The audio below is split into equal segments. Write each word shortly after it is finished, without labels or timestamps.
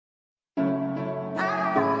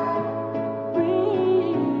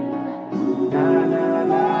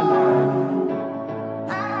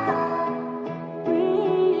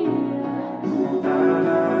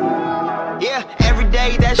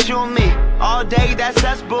all day, that's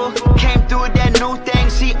us, boo. Came through with that new thing,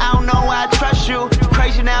 see, I don't know why I trust you.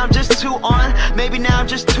 Crazy now, I'm just too on. Maybe now I'm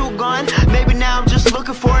just too gone. Maybe now I'm just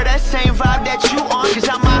looking for that same vibe that you on. Cause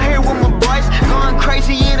I'm out here with my boys, going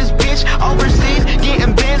crazy in this bitch. Overseas,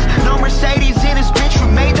 getting Benz, no Mercedes in this bitch.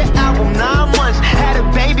 We made the album 9 months, had a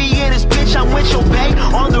baby in this bitch. I'm with your bae,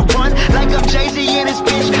 on the run, like I'm Jay-Z in this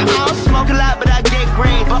bitch. I don't smoke a lot, but I get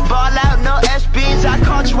green. But ball out, no SBs. I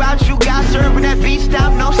caught you out, you got serving that beat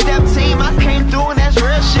stop, no step team. I came through and that's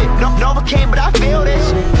real shit. No, Nova came, but I feel this.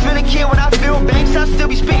 Feeling kid when I feel banks, I still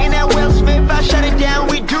be spitting that Will Smith. I shut it down,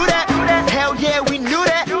 we do that. Hell yeah, we knew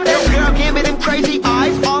that. That girl gave me them crazy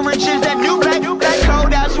eyes. Orange is that new black. That's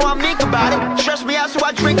cold out, so I think about it. Trust me out, so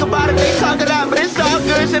I drink about it. They talk a lot, but it's all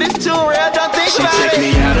good, so it's too real. Don't think about it. She take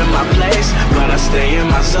me out of my place, but I stay in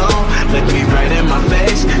my zone. Look me right in my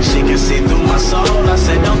face, she can see through my soul. I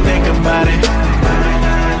said don't think about it.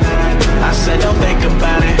 I said don't think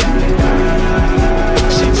about it.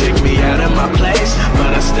 She take me out of my place,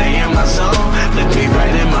 but I stay in my zone. Look me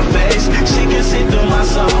right in my face, she can see through my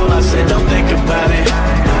soul. I said don't think about it.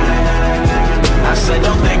 I said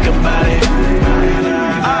don't think about it.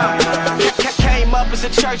 Came up as a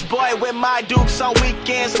church boy with my dukes on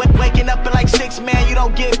weekends. Waking up at like 6, man, you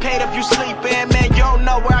don't get paid if you sleepin'. Man, you don't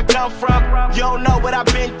know where I come from, you don't know what I've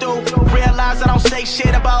been through. Realize I don't say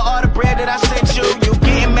shit about all the bread that I sent you. You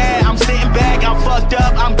getting mad, I'm sitting back, I'm fucked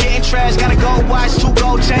up, I'm getting trash. Gotta go watch 2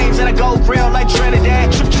 gold chains and I go real like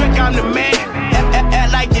Trinidad. Trick, I'm the man,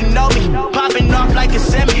 act like you know me. Popping off like a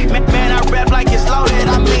semi, man, I rap like it's loaded.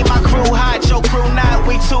 I mean my crew hot, your crew not.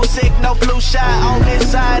 We too sick, no flu shot. On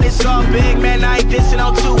this side, it's all big, man, I ain't dissing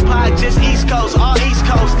on Tupac. Just East Coast, all East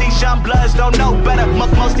Coast. These young bloods don't know better.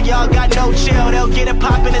 Most of y'all got no chill, they'll get it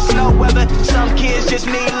poppin' in snow weather. Some kids just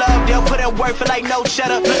need love, they'll put in work for like no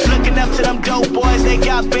cheddar. Looking up to them dope boys, they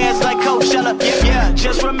got bands like Coachella. Yeah,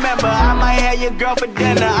 just remember, I might have your girl for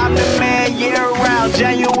dinner. I'm the man year round,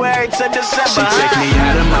 January to December. She take me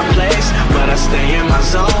out of my place, but I stay in my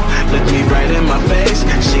zone. Look me right in my face,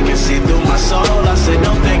 she can see through my soul. I said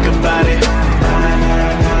don't think about it.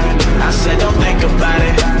 I said don't think about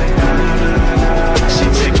it. She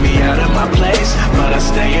took me out of my place, but I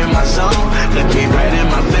stay in my zone. Look me right in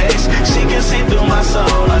my face, she can see through my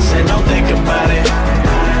soul. I said don't think about it.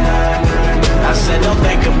 I said don't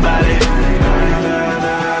think about it.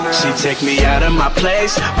 She take me out of my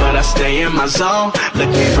place, but I stay in my zone. Look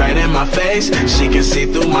me right in my face, she can see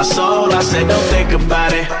through my soul. I said don't think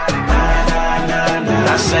about it.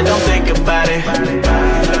 I said don't think about it.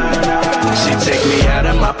 She take me out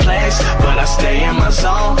of my place, but I stay in my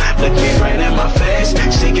zone. Look me right in my face,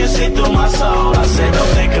 she can see through my soul. I said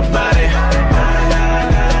don't think about it.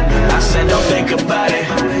 I said don't think about it.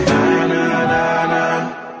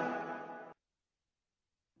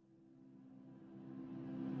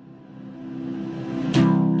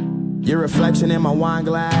 Your reflection in my wine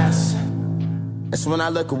glass. That's when I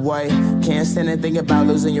look away. Can't stand and think about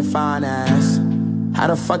losing your fine ass. How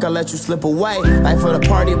the fuck I let you slip away? Life for the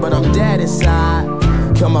party, but I'm dead inside.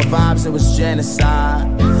 Kill my vibes, it was genocide.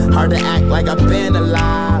 Hard to act like I've been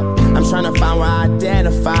alive. I'm trying to find where I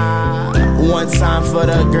identify. 1 time for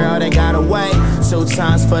the girl that got away. 2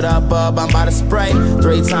 times for the bub I'm about to spray.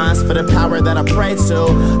 3 times for the power that I pray to.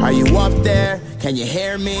 Are you up there? Can you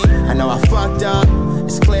hear me? I know I fucked up,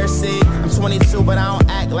 it's clear, see. I'm 22 but I don't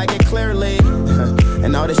act like it clearly.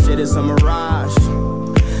 And all this shit is a mirage.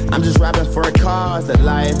 I'm just rapping for a cause. The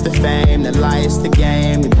life, the fame, the life's the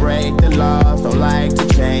game. We break the laws, don't like to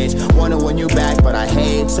change. Wanna win you back, but I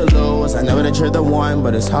hate to lose. I know that you're the one,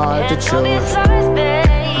 but it's hard to choose.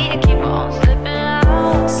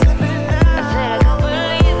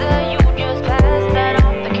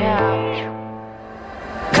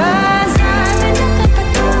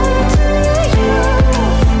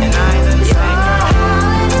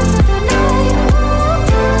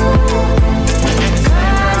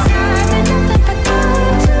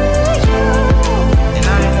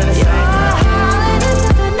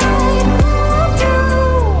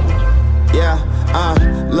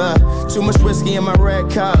 Too much whiskey in my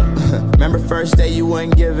red cup. Remember first day you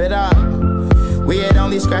wouldn't give it up. We had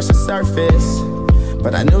only scratched the surface,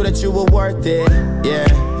 but I knew that you were worth it.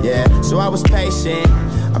 Yeah, so I was patient.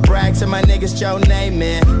 I bragged to my niggas, Joe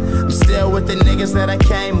Namath. I'm still with the niggas that I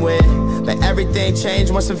came with. But everything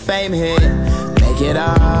changed once some fame hit. Make it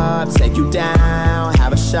up, take you down,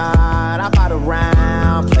 have a shot, I bought a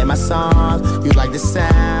round, play my songs, you like the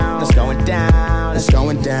sound. It's going down, it's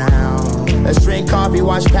going down. Let's drink coffee,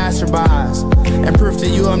 watch passerbys, and prove to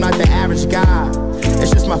you I'm not the average guy.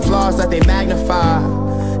 It's just my flaws that they magnify,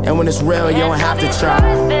 and when it's real, you don't have to try.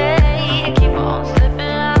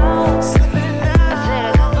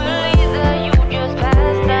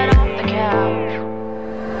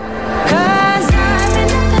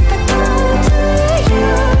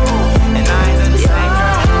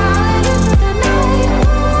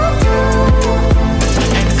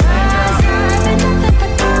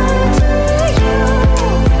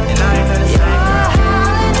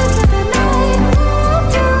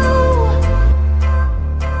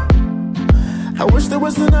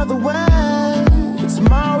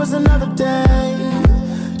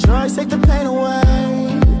 pain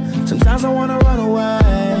away. Sometimes I wanna run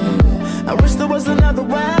away. I wish there was another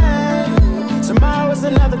way. Tomorrow is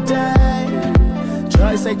another day.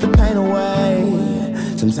 Drugs take the pain away.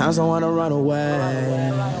 Sometimes I wanna run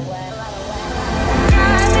away.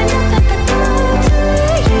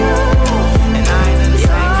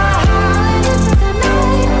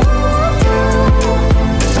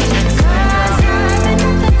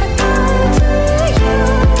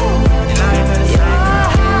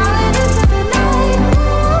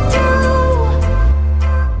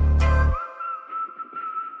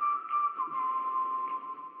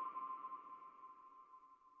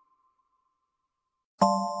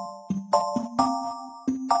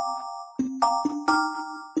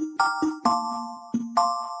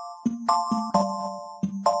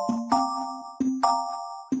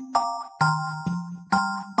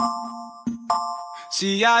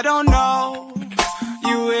 See, I don't know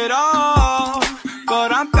you at all,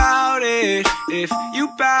 but I'm bout it. If you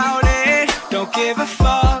bout it, don't give a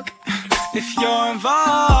fuck if you're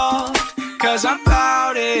involved, cause I'm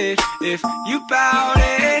bout it. If you bout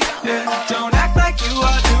it, yeah. Don't act like you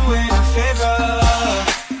are doing a favor,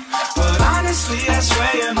 but honestly I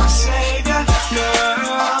swear you're my savior,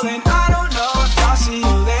 girl. And I don't know if I'll see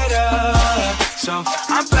you later, so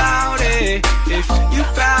I'm bout it. If you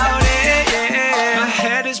bout it, yeah. My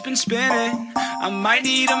head has been spinning, I might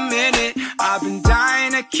need a minute. I've been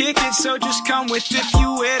dying to kick it, so just come with if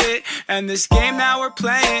you with it. And this game that we're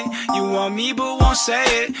playing, you want me but won't say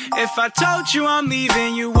it. If I told you I'm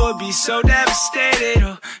leaving, you would be so devastated.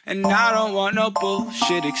 Oh, and I don't want no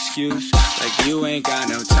bullshit excuse, like you ain't got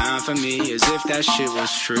no time for me, as if that shit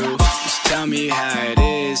was true. Just tell me how it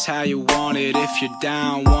is, how you want it. If you're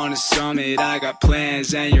down, wanna summit, I got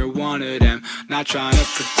plans and you're one of them. Not trying to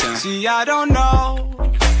pretend. See, I don't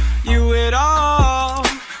know you at all,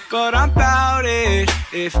 but I'm bout it.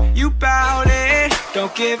 If you bout it,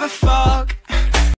 don't give a fuck